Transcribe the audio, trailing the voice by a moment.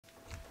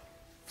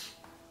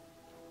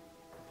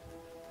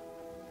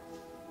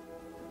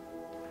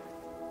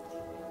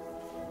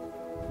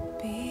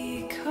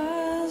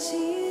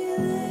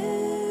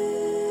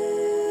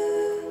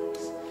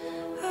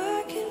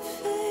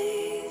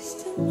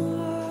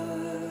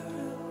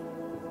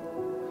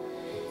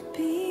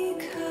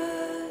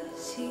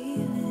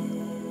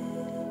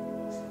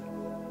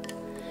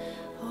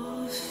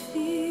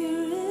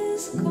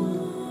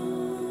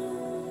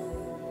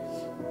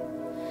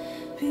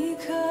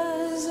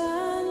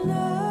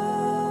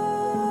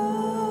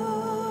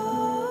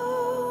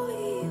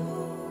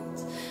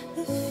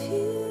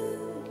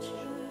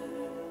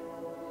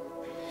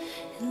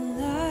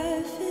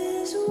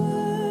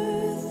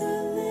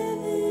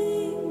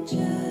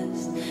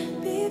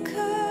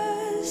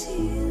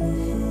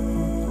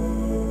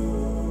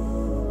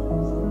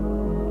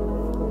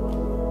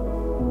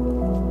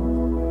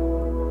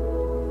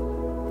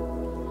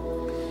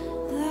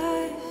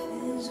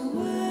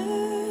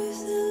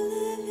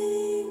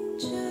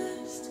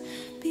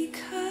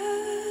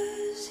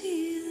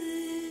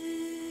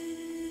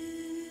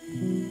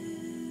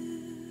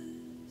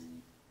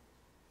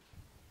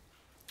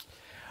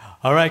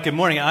All right, good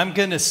morning. I'm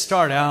going to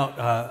start out,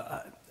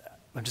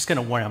 I'm just going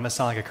to warn you, I'm going to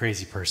sound like a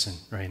crazy person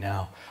right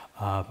now.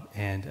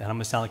 And I'm going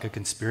to sound like a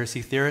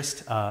conspiracy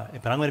theorist,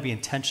 but I'm going to be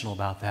intentional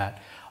about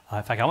that.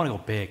 In fact, I want to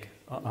go big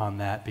on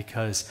that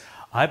because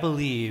I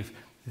believe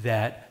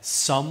that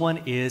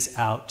someone is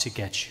out to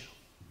get you.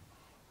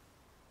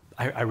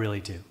 I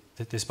really do.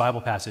 That this Bible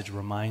passage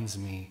reminds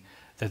me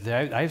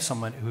that I have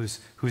someone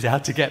who's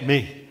out to get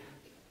me.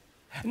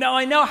 Now,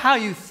 I know how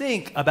you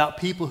think about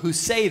people who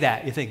say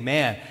that. You think,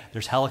 man,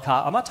 there's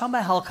helicopters. I'm not talking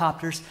about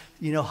helicopters,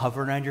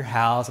 hovering around your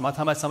house. I'm not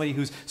talking about somebody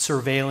who's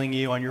surveilling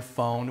you on your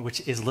phone,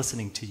 which is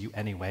listening to you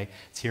anyway.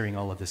 It's hearing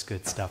all of this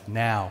good stuff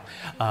now.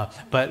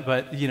 But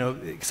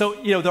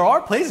there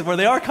are places where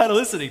they are kind of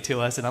listening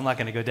to us, and I'm not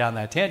going to go down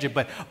that tangent.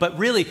 But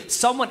really,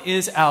 someone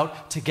is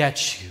out to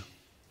get you.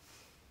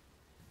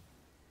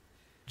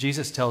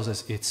 Jesus tells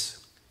us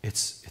it's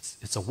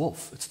a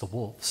wolf. It's the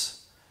wolves.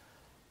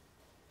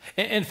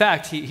 In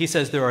fact, he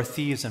says there are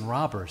thieves and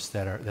robbers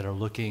that are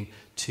looking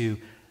to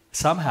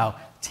somehow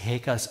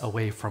take us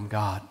away from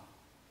God.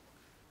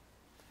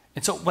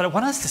 And so what I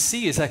want us to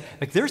see is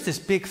like there's this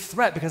big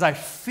threat, because I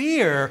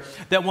fear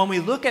that when we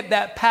look at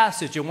that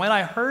passage, and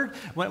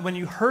when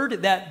you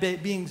heard that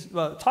being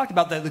talked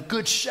about, the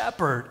good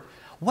shepherd,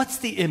 what's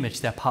the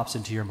image that pops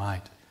into your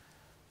mind?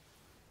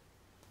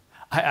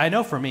 I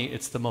know for me,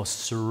 it's the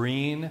most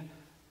serene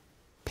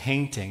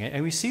painting,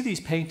 and we see these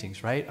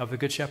paintings, right, of the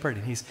Good Shepherd,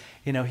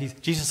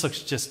 and Jesus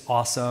looks just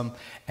awesome,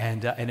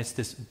 and it's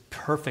this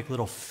perfect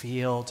little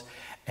field,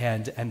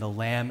 and the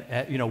lamb,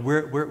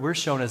 we're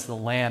shown as the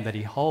lamb that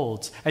he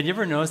holds. And you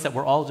ever notice that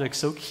we're all like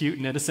so cute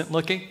and innocent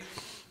looking?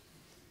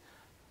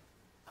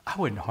 I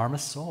wouldn't harm a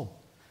soul,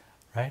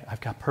 right?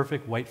 I've got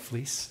perfect white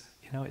fleece,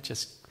 it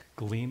just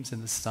gleams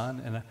in the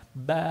sun, and a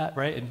bat,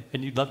 right?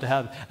 And you'd love to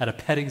have at a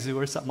petting zoo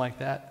or something like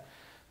that.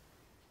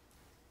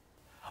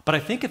 But I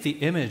think if the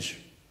image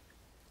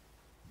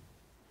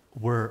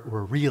were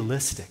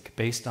realistic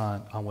based on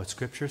what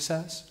Scripture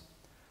says,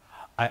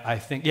 I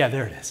think, yeah,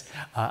 there it is.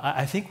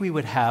 I think we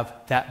would have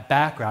that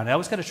background. And I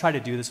was going to try to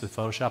do this with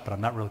Photoshop, but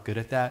I'm not real good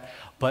at that.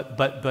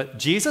 But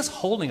Jesus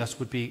holding us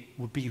would be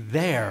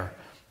there,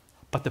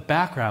 but the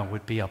background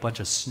would be a bunch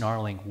of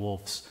snarling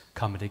wolves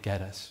coming to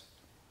get us.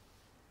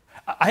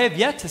 I have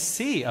yet to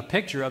see a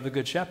picture of the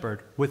Good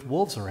Shepherd with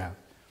wolves around,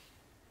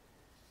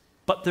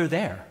 but they're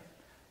there.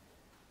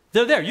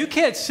 They're there. You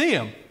can't see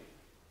them,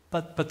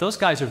 but those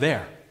guys are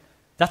there.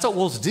 That's what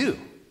wolves do.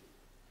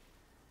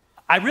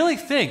 I really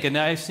think, and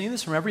I've seen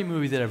this from every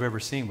movie that I've ever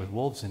seen with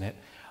wolves in it,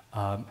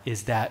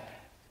 is that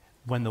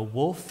when the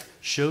wolf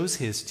shows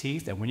his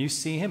teeth, and when you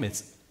see him,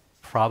 it's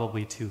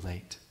probably too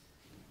late.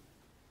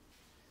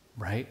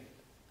 Right?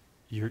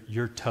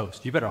 You're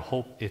toast. You better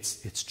hope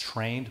it's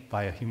trained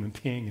by a human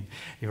being,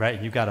 right?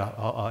 And you've got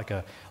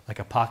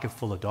a pocket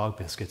full of dog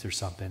biscuits or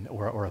something,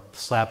 or a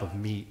slab of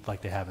meat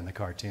like they have in the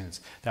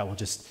cartoons that will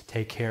just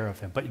take care of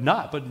him.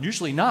 But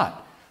usually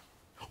not.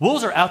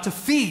 Wolves are out to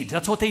feed.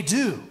 That's what they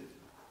do.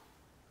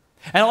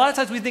 And a lot of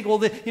times we think, well,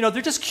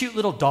 they're just cute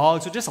little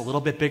dogs. They're just a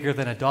little bit bigger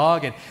than a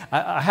dog. And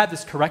I had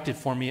this corrected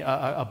for me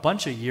a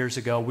bunch of years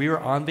ago. We were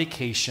on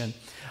vacation,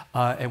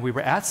 and we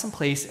were at some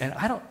place, and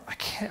I'm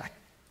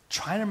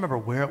trying to remember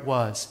where it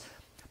was,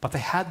 but they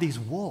had these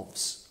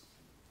wolves.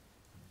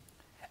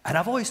 And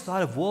I've always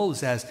thought of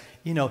wolves as,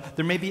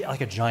 there may be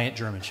like a giant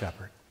German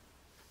shepherd.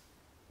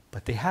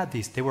 But they had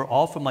these. They were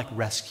all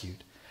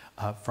rescued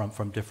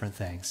from different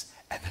things.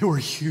 And they were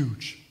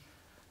huge.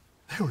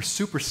 They were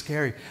super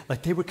scary.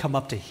 Like they would come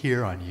up to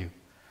here on you.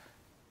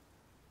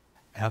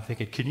 And I'm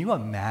thinking, can you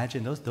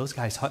imagine those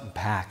guys hunting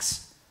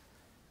packs?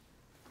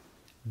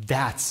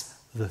 That's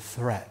the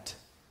threat.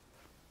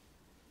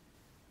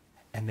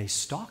 And they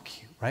stalk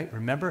you, right?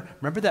 Remember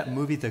that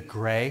movie, The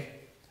Grey?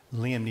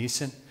 Liam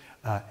Neeson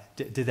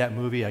did that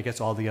movie. I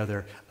guess all the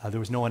other, there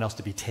was no one else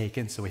to be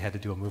taken, so we had to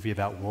do a movie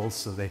about wolves.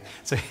 So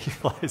he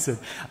flies in.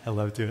 I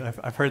love doing it.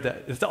 I've heard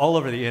that. It's all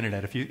over the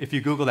internet. If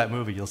you Google that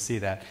movie, you'll see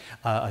that,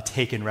 a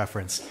Taken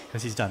reference,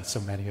 because he's done so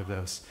many of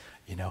those.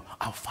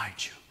 I'll find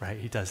you, right?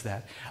 He does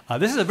that.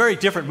 This is a very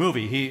different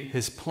movie.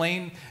 His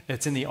plane,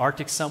 it's in the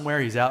Arctic somewhere.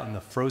 He's out in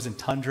the frozen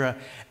tundra,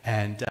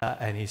 and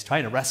he's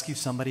trying to rescue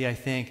somebody, I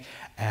think,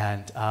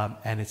 and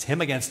it's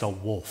him against a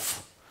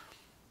wolf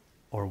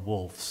or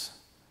wolves.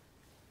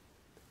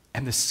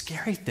 And the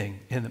scary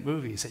thing in the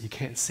movie is that you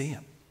can't see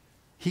him.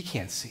 He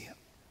can't see him.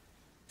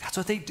 That's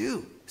what they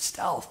do,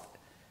 stealth.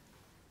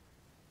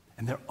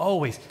 And they're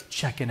always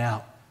checking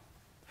out.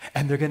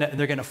 And they're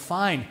gonna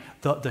find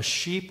the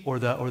sheep or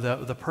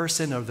the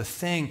person or the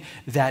thing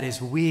that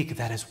is weak,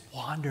 that has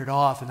wandered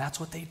off, and that's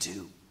what they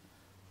do.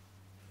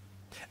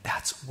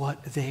 That's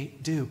what they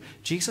do.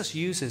 Jesus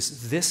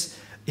uses this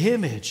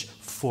image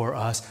for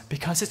us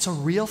because it's a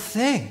real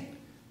thing.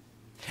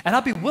 And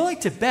I'll be willing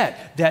to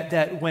bet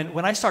that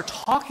when I start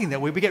talking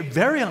that way, we get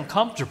very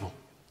uncomfortable.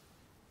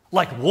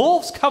 Like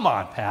wolves? Come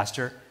on,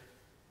 Pastor.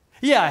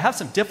 Yeah, I have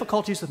some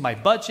difficulties with my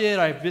budget.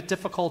 I have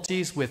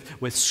difficulties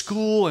with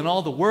school and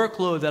all the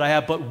workload that I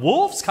have. But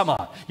wolves? Come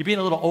on. You're being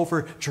a little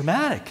over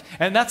dramatic.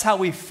 And that's how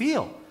we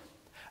feel.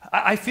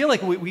 I feel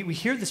like we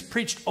hear this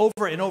preached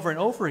over and over and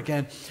over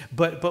again,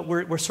 but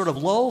we're sort of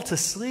lulled to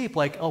sleep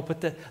like, oh,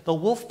 but the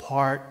wolf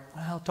part,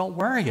 well, don't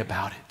worry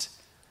about it.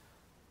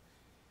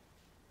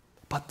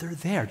 But they're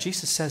there.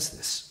 Jesus says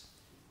this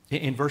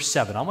in verse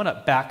 7. I want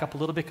to back up a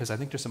little bit because I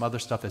think there's some other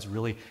stuff that's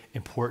really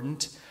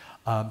important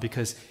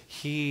because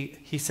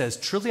he says,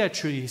 truly,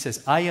 he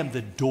says, I am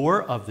the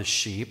door of the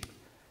sheep,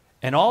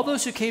 and all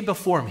those who came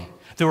before me.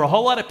 There were a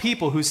whole lot of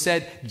people who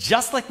said,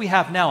 just like we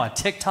have now on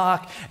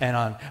TikTok and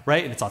on,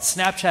 right, and it's on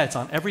Snapchat, it's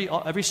on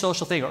every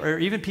social thing, or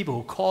even people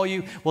who call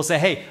you will say,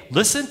 hey,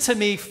 listen to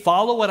me,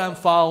 follow what I'm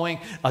following,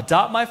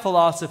 adopt my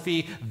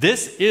philosophy,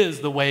 this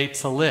is the way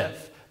to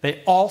live.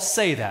 They all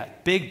say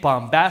that, big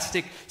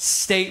bombastic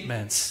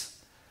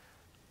statements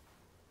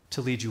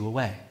to lead you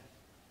away.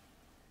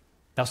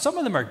 Now, some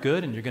of them are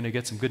good, and you're going to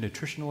get some good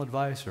nutritional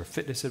advice or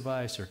fitness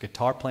advice or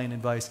guitar playing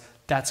advice.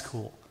 That's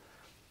cool.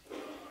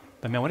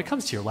 But man, when it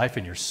comes to your life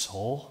and your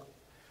soul,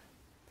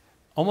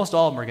 almost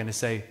all of them are going to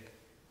say,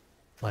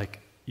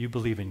 like, you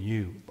believe in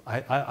you.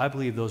 I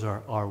believe those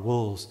are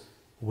wolves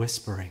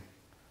whispering,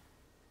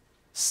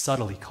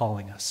 subtly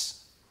calling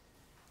us.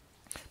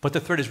 But the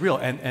threat is real,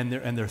 and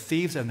they're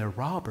thieves and they're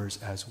robbers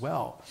as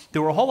well.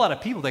 There were a whole lot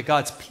of people that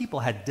God's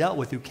people had dealt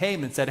with who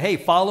came and said, hey,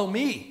 follow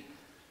me.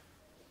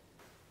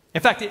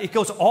 In fact, it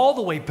goes all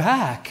the way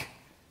back.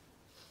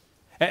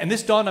 And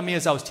this dawned on me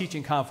as I was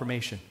teaching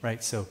confirmation,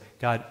 right? So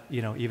God,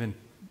 even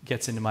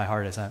gets into my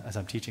heart as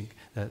I'm teaching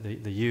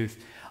the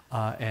youth.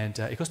 And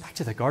it goes back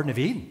to the Garden of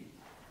Eden.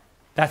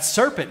 That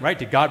serpent, right?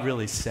 Did God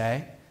really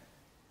say?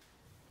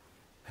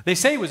 They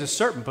say he was a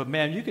serpent, but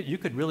man, you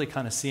could really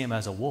kind of see him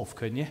as a wolf,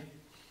 couldn't you?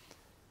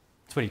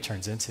 That's what he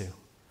turns into.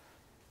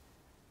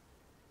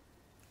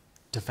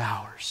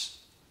 Devours.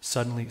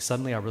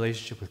 Suddenly our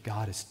relationship with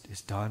God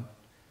is done,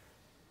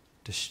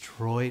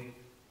 destroyed.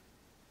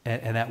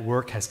 And that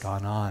work has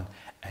gone on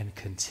and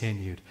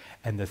continued.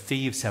 And the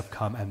thieves have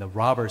come and the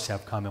robbers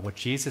have come. And what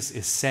Jesus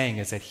is saying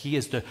is that he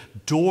is the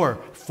door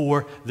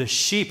for the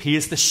sheep. He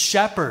is the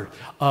shepherd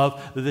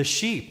of the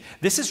sheep.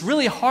 This is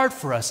really hard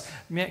for us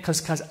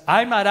because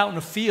I'm not out in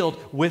the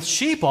field with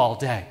sheep all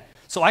day.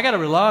 So I got to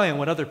rely on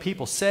what other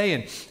people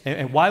say.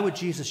 And why would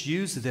Jesus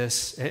use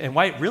this? And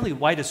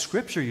why does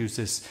Scripture use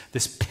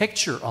this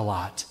picture a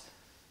lot?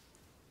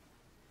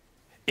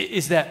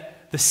 Is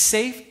that the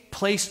safe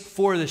place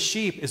for the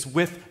sheep is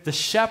with the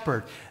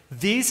shepherd.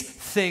 These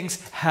things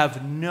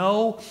have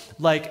no,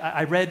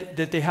 I read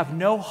that they have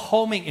no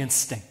homing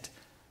instinct.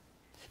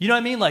 You know what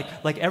I mean?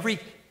 Like every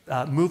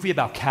movie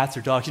about cats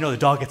or dogs, the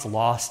dog gets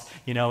lost,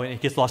 and it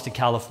gets lost in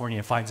California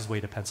and finds his way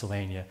to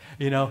Pennsylvania.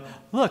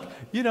 Look,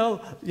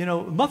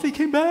 Muffy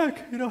came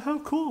back, how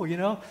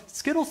cool,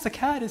 Skittles the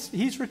cat,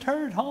 he's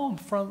returned home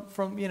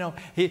from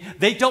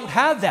they don't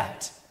have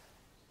that.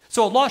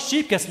 So a lost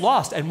sheep gets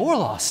lost and more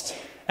lost.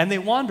 And they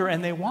wander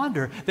and they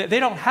wander. They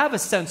don't have a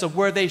sense of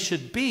where they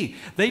should be.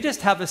 They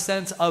just have a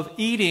sense of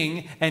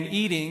eating and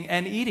eating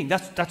and eating.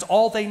 That's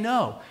all they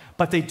know.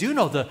 But they do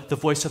know the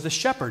voice of the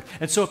shepherd.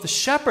 And so if the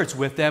shepherd's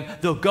with them,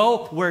 they'll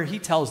go where he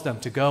tells them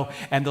to go,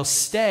 and they'll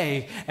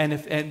stay.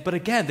 But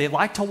again, they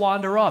like to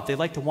wander off. They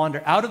like to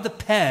wander out of the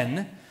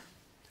pen,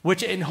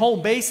 which in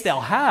home base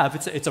they'll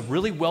have. It's a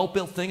really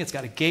well-built thing. It's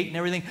got a gate and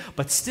everything.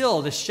 But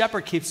still, the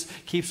shepherd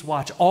keeps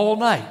watch all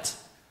night.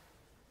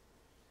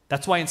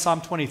 That's why in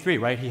Psalm 23,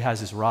 right, he has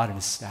his rod and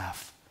his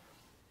staff.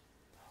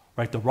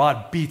 Right, the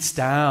rod beats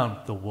down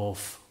the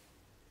wolf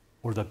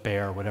or the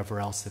bear, whatever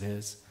else it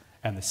is.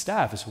 And the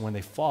staff is when they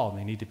fall and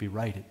they need to be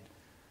righted.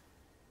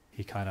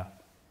 He kind of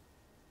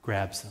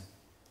grabs them,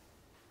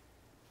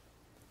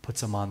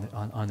 puts them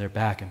on their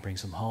back and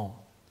brings them home.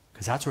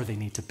 Because that's where they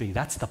need to be.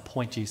 That's the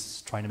point Jesus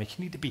is trying to make.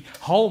 You need to be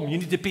home. You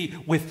need to be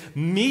with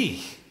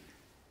me.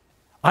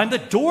 I'm the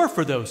door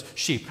for those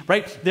sheep,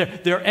 right?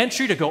 Their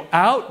entry to go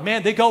out,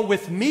 man, they go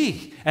with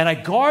me. And I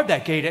guard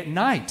that gate at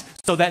night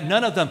so that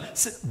none of them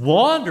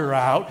wander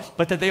out,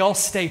 but that they all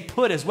stay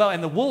put as well.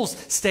 And the wolves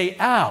stay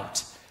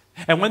out.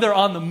 And when they're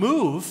on the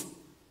move,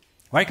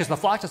 right, because the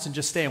flock doesn't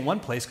just stay in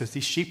one place because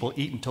these sheep will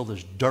eat until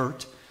there's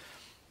dirt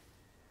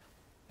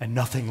and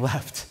nothing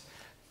left.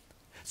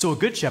 So a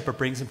good shepherd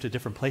brings them to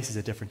different places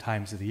at different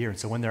times of the year. And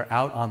so when they're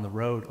out on the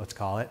road, let's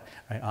call it,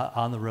 right,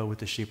 on the road with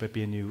the sheep, it'd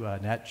be a new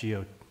Nat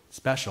Geo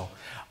special.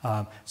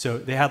 So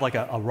they have like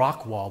a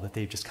rock wall that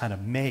they just kind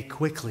of make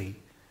quickly.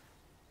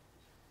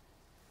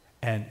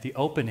 And the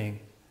opening,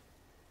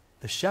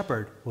 the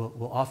shepherd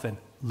will often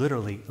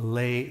literally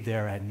lay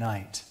there at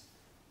night.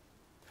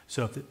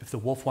 So if the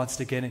wolf wants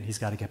to get in, he's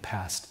got to get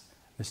past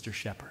Mr.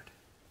 Shepherd.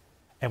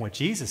 And what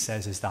Jesus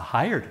says is the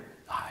hired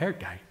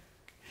guy,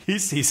 he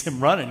sees him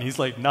running. He's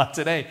like, not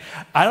today.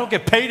 I don't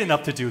get paid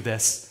enough to do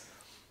this.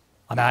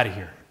 I'm out of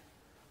here.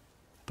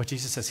 But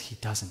Jesus says he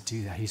doesn't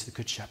do that. He's the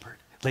good shepherd.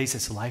 Lays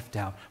his life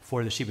down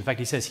for the sheep. In fact,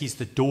 he says he's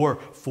the door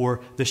for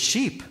the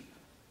sheep.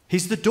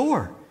 He's the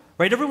door,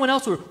 right? Everyone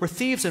else were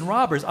thieves and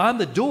robbers. I'm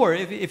the door.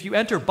 If you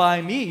enter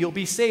by me, you'll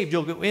be saved.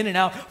 You'll go in and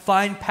out,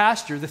 find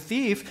pasture. The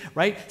thief,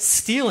 right?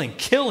 Stealing,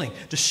 killing,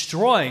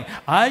 destroying.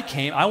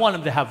 I want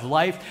him to have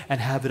life and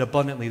have it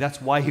abundantly.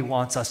 That's why he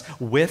wants us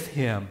with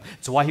him.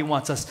 It's why he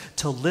wants us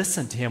to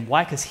listen to him.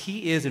 Why? Because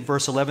he is, in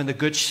verse 11, the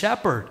good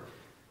shepherd.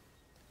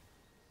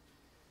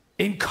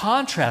 In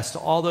contrast to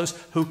all those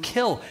who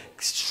kill,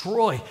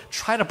 destroy,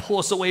 try to pull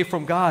us away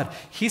from God,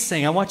 he's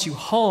saying, I want you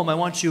home, I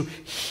want you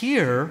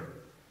here,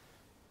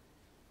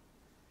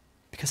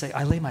 because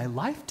I lay my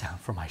life down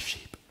for my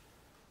sheep.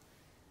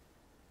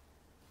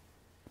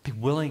 Be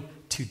willing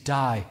to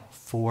die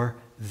for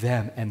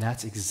them. And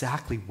that's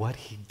exactly what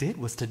he did,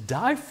 was to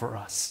die for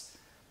us.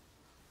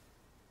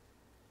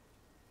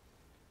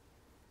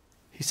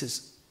 He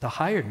says, the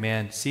hired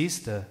man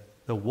sees the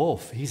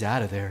wolf, he's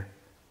out of there.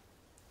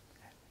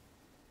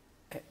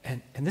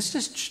 And this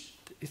just,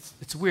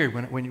 it's weird.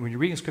 When you're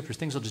reading scriptures,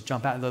 things will just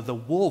jump out. The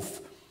wolf,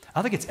 I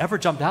don't think it's ever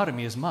jumped out at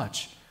me as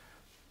much.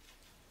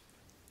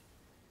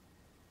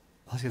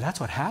 I say, that's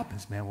what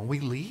happens, man, when we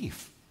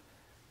leave.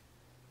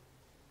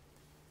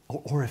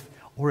 Or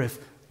if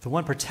the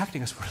one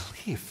protecting us were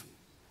to leave,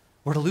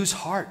 or to lose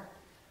heart,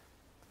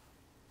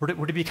 or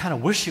to be kind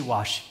of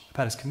wishy-washy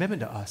about his commitment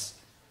to us.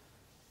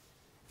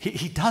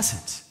 He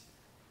doesn't.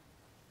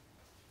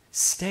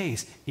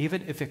 Stays,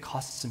 even if it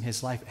costs him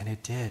his life, and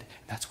it did.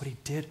 And that's what he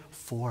did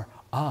for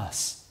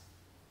us.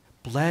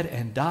 Bled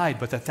and died,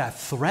 but that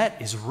threat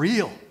is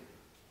real.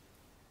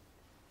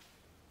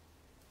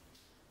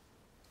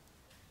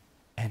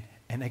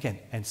 And again,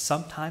 and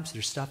sometimes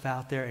there's stuff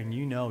out there, and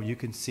you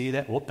can see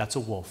that, whoop, that's a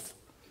wolf.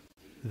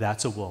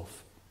 That's a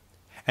wolf.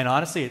 And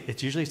honestly,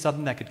 it's usually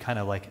something that could kind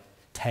of like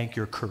tank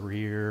your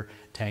career,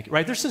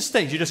 right? There's just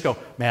things you just go,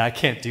 man, I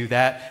can't do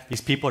that.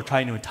 These people are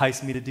trying to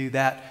entice me to do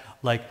that.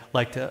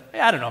 Like to,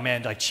 I don't know,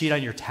 man, like cheat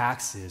on your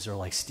taxes or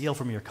like steal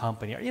from your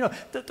company. Or,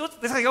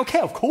 it's like,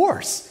 okay, of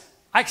course.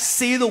 I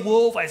see the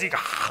wolf, I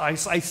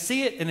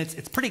see it, and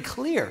it's pretty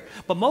clear.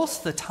 But most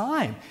of the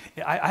time,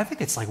 I think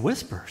it's like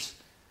whispers.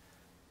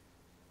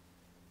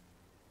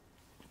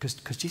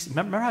 Because Jesus,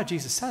 remember how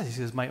Jesus says, he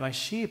says, my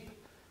sheep,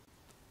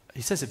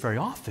 he says it very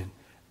often,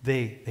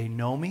 they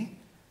know me,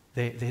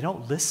 they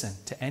don't listen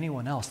to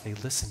anyone else, they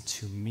listen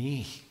to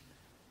me.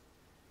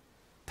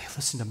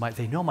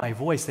 They know my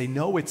voice. They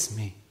know it's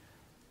me.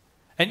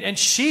 And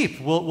sheep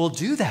will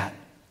do that.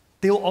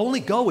 They'll only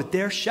go with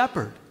their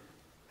shepherd.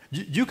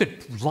 You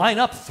could line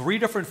up 3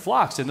 different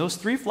flocks, and those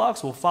 3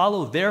 flocks will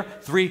follow their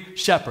 3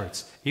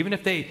 shepherds. Even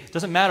if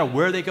doesn't matter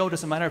where they go,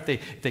 doesn't matter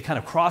if they kind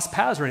of cross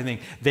paths or anything,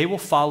 they will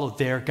follow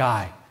their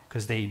guy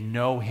because they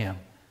know him.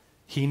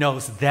 He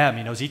knows them.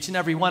 He knows each and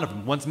every one of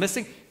them. One's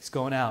missing, he's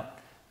going out.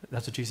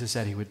 That's what Jesus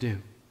said he would do.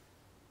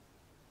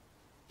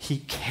 He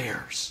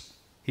cares.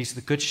 He's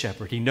the good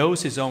shepherd. He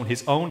knows his own.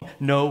 His own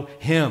know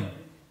him.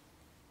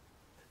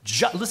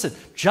 Listen,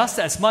 just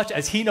as much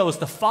as he knows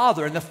the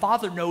Father and the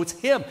Father knows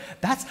him.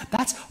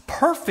 That's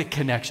perfect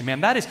connection,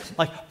 man. That is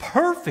like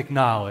perfect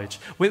knowledge.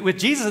 With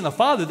Jesus and the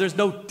Father, there's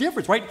no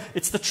difference, right?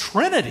 It's the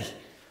Trinity.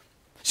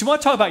 So you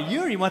want to talk about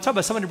unity, you want to talk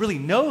about someone who really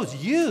knows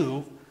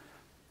you.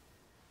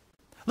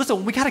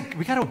 Listen, we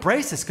gotta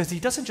embrace this because he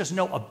doesn't just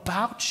know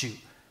about you.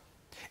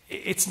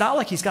 It's not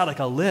like he's got like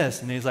a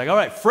list and he's like, all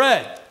right,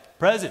 Fred,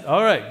 present.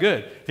 All right,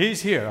 good.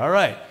 He's here. All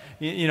right.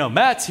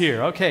 Matt's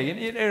here.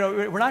 Okay.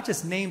 We're not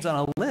just names on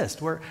a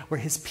list. We're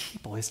his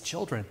people, his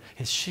children,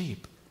 his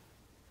sheep.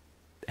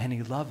 And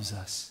he loves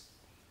us.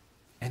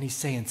 And he's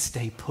saying,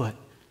 stay put.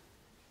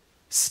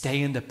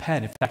 Stay in the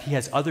pen. In fact, he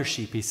has other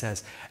sheep, he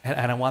says,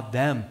 and I want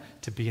them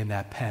to be in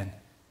that pen.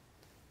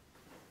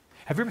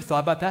 Have you ever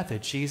thought about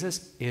that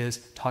Jesus is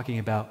talking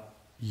about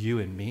you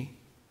and me?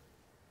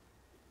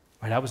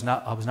 Right, I was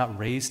not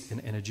raised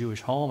in a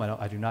Jewish home.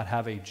 I do not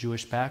have a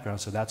Jewish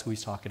background, so that's who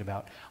he's talking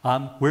about.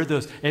 We're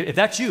those. If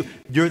that's you,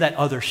 you're that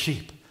other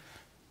sheep.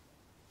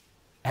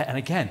 And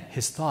again,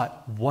 his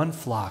thought: one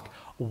flock,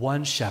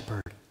 one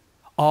shepherd,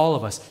 all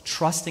of us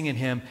trusting in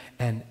him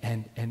and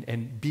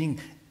being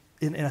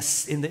in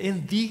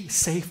the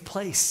safe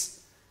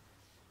place,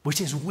 which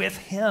is with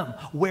him,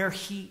 where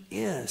he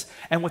is.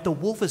 And what the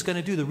wolf is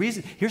going to do.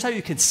 Here's how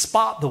you can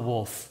spot the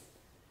wolf.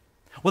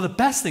 Well, the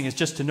best thing is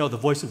just to know the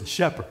voice of the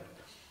shepherd.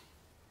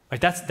 Right,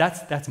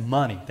 that's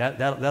money.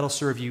 That'll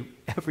serve you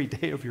every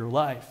day of your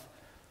life.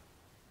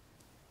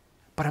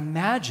 But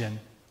imagine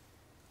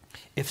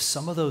if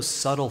some of those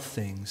subtle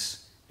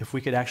things, if we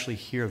could actually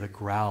hear the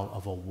growl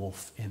of a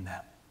wolf in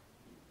them.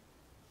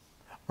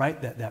 Right?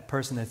 That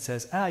person that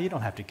says, you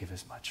don't have to give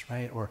as much,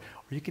 right? Or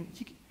you can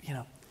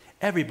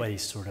everybody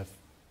sort of,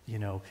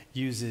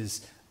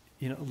 uses,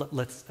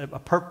 a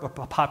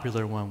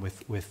popular one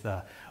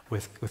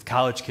with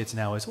college kids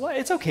now is, well,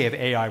 it's okay if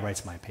AI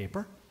writes my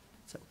paper.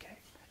 It's okay.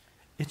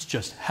 It's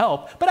just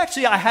help. But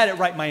actually, I had it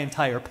write my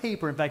entire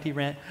paper. In fact, he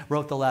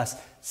wrote the last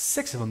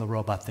 6 of them, the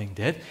robot thing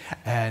did.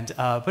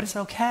 But it's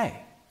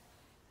okay.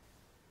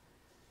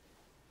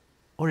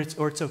 Or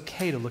it's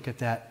okay to look at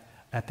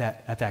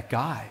that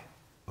guy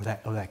or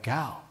that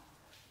gal.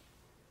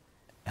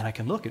 And I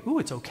can look at, ooh,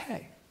 it's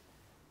okay.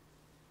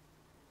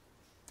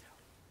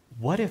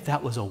 What if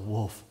that was a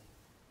wolf?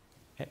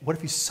 What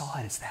if you saw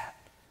it as that?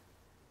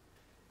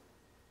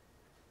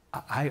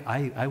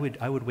 I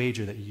would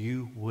wager that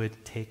you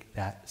would take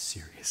that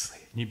seriously.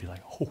 And you'd be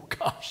like, oh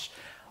gosh,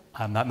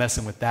 I'm not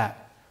messing with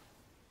that.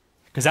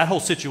 Because that whole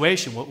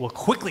situation will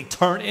quickly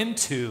turn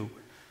into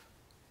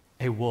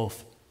a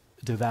wolf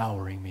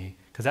devouring me.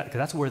 Because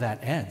that's where that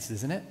ends,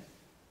 isn't it?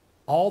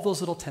 All those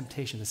little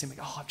temptations that seem like,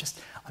 oh,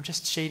 I'm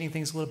just shading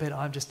things a little bit.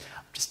 I'm just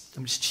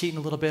cheating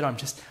a little bit.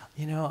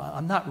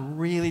 I'm not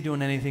really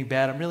doing anything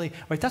bad.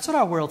 Right? That's what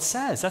our world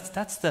says.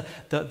 That's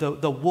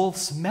the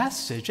wolf's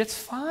message. It's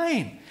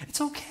fine.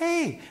 It's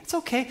okay. It's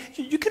okay.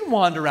 You can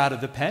wander out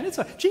of the pen.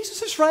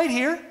 Jesus is right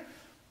here.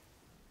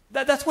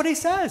 That's what he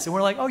says. And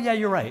we're like, oh yeah,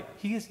 you're right.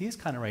 He is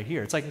kind of right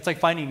here. It's like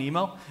Finding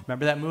Nemo.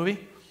 Remember that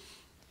movie?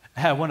 I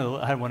had one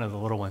of the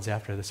little ones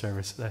after the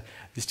service.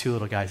 These two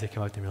little guys, they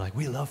came up to me like,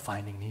 we love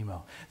Finding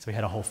Nemo. So we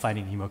had a whole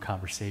Finding Nemo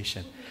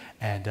conversation.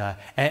 And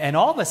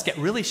all of us get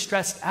really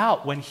stressed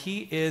out when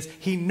he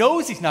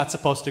knows he's not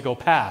supposed to go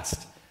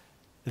past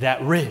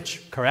that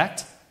ridge,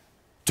 correct?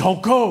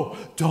 Don't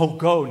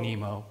go,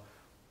 Nemo.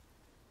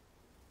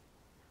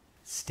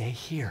 Stay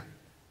here.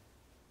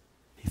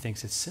 He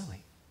thinks it's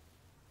silly.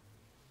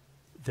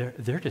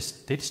 They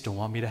just don't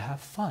want me to have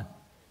fun.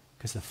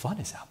 Because the fun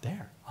is out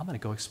there. I'm going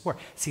to go explore.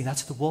 See,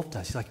 that's what the wolf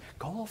does. He's like,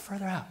 go a little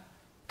further out.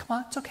 Come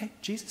on, it's okay.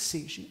 Jesus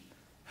sees you.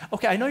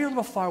 Okay, I know you're a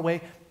little far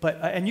away,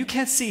 and you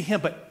can't see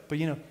him, but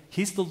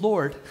he's the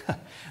Lord.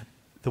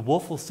 The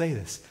wolf will say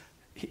this.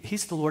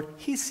 He's the Lord.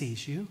 He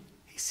sees you.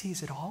 He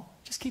sees it all.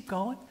 Just keep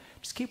going.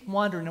 Just keep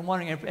wandering and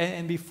wandering.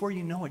 And before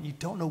you know it, you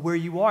don't know where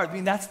you are. I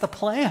mean, that's the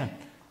plan.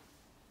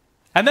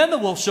 And then the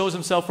wolf shows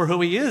himself for who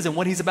he is and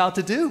what he's about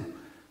to do.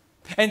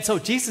 And so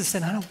Jesus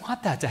said, I don't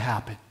want that to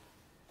happen.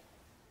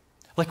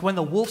 Like when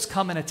the wolves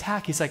come and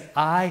attack, he's like,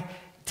 I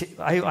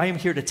am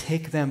here to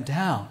take them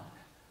down.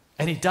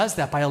 And he does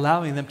that by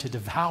allowing them to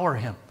devour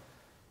him.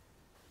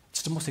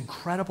 It's the most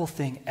incredible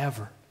thing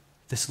ever,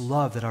 this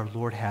love that our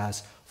Lord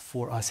has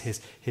for us,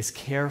 his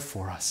care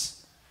for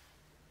us.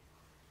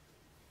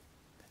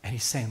 And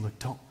he's saying, look,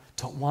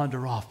 don't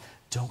wander off.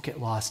 Don't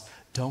get lost.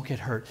 Don't get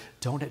hurt.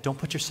 Don't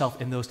put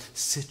yourself in those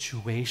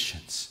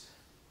situations.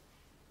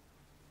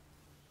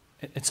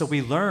 And so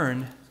we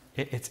learn.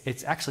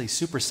 It's actually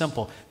super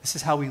simple. This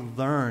is how we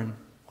learn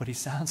what he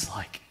sounds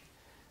like.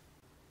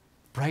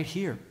 Right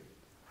here.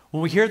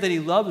 When we hear that he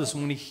loves us,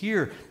 when we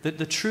hear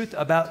the truth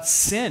about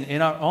sin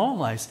in our own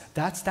lives,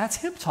 that's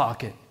him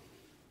talking.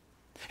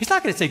 He's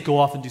not going to say go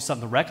off and do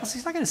something reckless.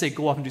 He's not going to say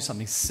go off and do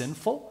something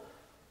sinful.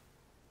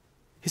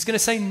 He's going to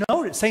say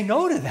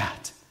no to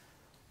that.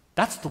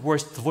 That's the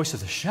voice of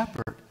the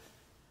shepherd.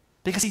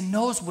 Because he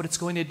knows what it's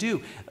going to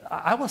do.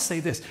 I will say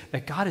this,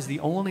 that God is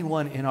the only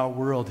one in our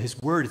world. His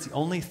word is the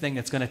only thing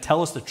that's going to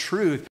tell us the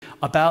truth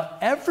about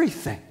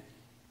everything.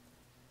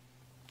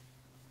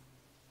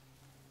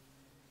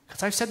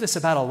 Because I've said this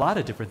about a lot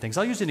of different things.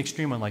 I'll use an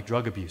extreme one like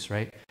drug abuse,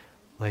 right?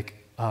 Like,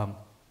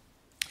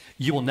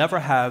 you will never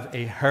have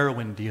a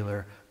heroin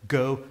dealer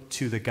go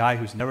to the guy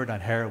who's never done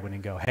heroin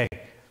and go, hey,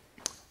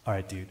 all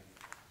right, dude,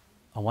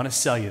 I want to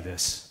sell you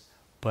this,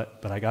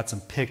 but I got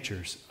some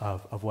pictures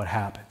of what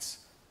happens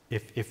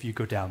if you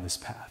go down this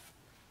path.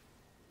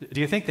 Do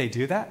you think they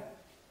do that?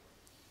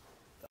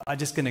 I'm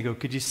just going to go,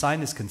 could you sign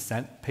this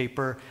consent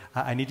paper?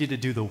 I need you to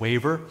do the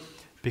waiver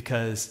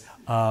because,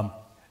 and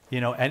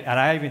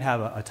I even have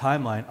a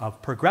timeline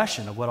of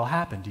progression of what will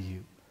happen to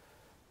you.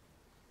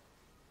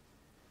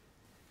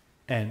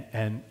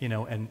 And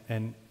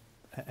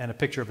a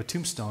picture of a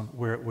tombstone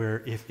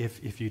where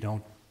if you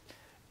don't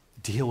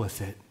deal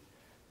with it,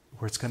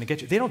 where it's going to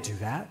get you. They don't do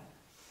that.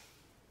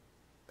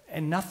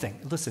 And nothing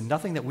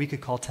that we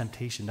could call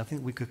temptation, nothing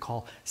that we could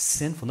call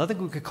sinful,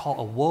 nothing we could call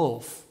a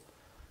wolf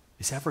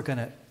is ever going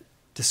to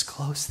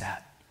disclose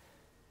that.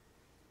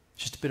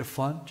 Just a bit of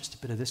fun, just a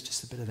bit of this,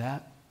 just a bit of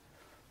that.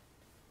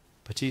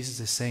 But Jesus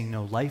is saying,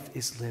 no, life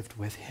is lived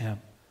with him.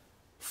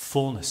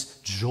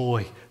 Fullness,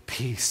 joy,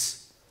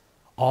 peace,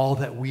 all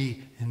that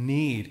we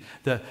need.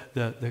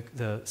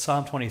 The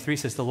Psalm 23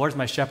 says, the Lord is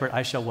my shepherd,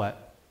 I shall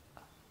what?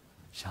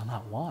 Shall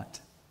not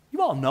want.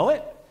 You all know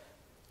it.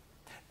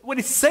 What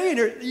he's saying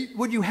here,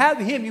 when you have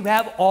him, you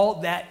have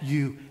all that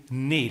you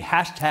need.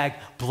 Hashtag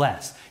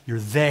blessed. You're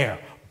there.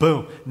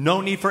 Boom.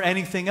 No need for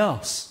anything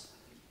else.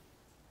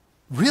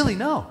 Really,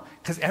 no.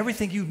 Because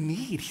everything you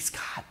need, he's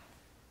got.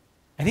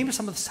 And even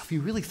some of the stuff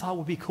you really thought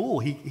would be cool,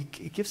 he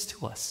gives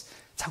to us.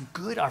 It's how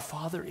good our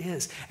Father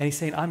is. And he's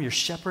saying, I'm your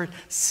shepherd.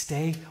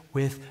 Stay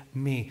with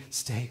me.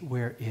 Stay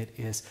where it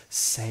is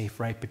safe,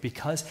 right? But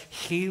because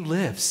he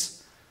lives,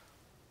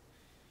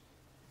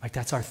 like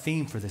that's our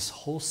theme for this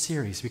whole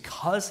series.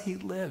 Because he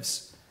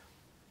lives,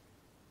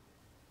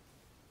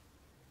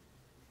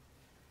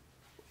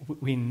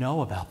 we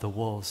know about the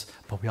wolves,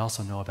 but we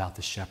also know about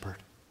the shepherd.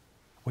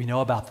 We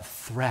know about the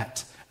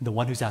threat, the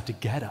one who's out to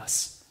get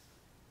us.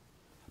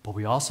 But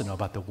we also know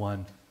about the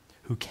one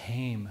who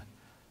came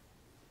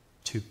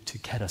to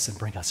get us and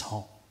bring us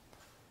home.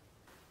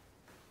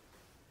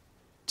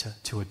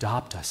 To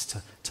adopt us,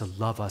 to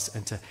love us,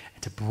 and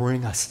to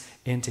bring us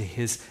into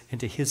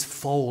his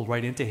fold,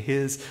 right, into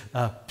his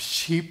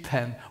sheep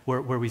pen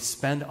where we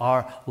spend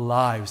our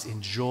lives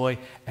in joy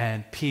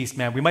and peace.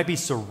 Man, we might be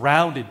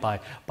surrounded by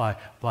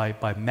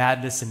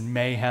madness and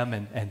mayhem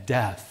and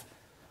death.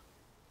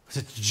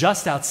 It's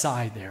just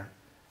outside there.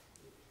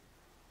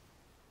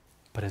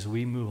 But as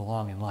we move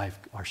along in life,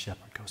 our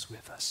shepherd goes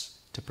with us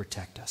to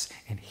protect us.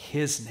 In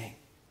his name,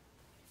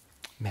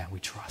 man, we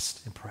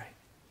trust and pray.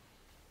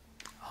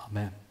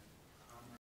 Amen.